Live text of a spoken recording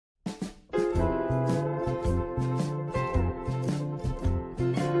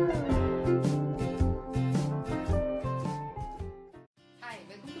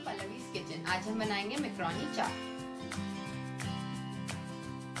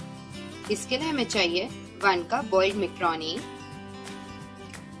इसके लिए हमें चाहिए 1 cup boiled macaroni,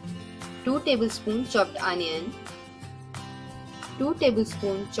 2 tablespoon chopped onion, 2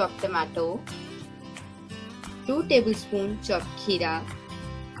 tablespoon chopped tomato, 2 tablespoon chopped खीरा,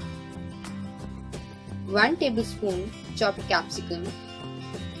 1 tablespoon chopped capsicum,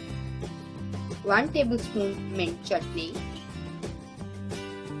 1 tablespoon mint chutney,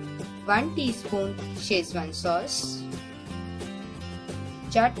 1 teaspoon Szechuan sauce,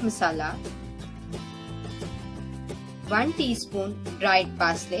 chaat masala, 1 teaspoon dried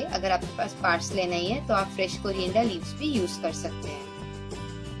parsley। अगर आपके पास parsley नहीं है तो आप फ्रेश कोरिएंडर लीव्स भी यूज कर सकते हैं।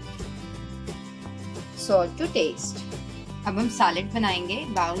 Salt to taste। अब हम सैलेड बनाएंगे।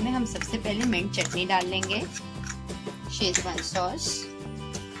 बाउल में हम सबसे पहले मिंट चटनी डाल लेंगे, Schezwan sauce,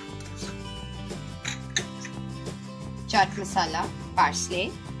 chaat masala, parsley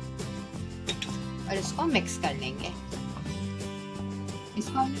और इसको मिक्स कर लेंगे।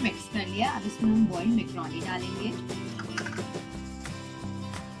 इसको हमने मिक्स कर लिया। अब इसमें हम बॉइल्ड मैक्रोनी डालेंगे,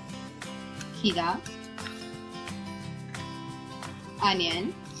 खीरा,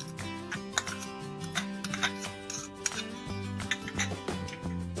 अनियन,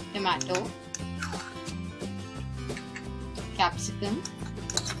 टमाटो, कैप्सिकम,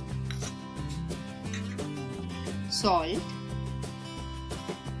 सॉल्ट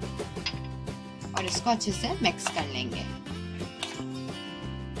और इसको अच्छे से मिक्स कर लेंगे।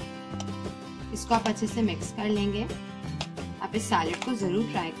 इसको आप अच्छे से मिक्स कर लेंगे। आप इस सैलेड को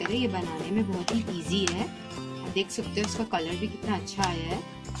जरूर ट्राई करें, ये बनाने में बहुत ही इजी है। आप देख सकते हो इसका कलर भी कितना अच्छा आया है।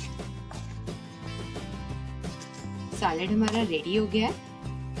 सैलेड हमारा रेडी हो गया है।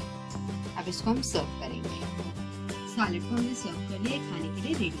 अब इसको हम सर्व करेंगे। सैलेड को हमने सर्व कर लिया, खाने के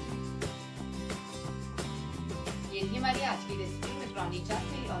लिए रेडी है। ये हमारी आज की रेसिपी मैक्रोनी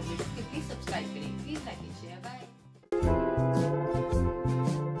चाट है और वीडियो को प्लीज सब्सक्राइब करें। Please like and share. Bye.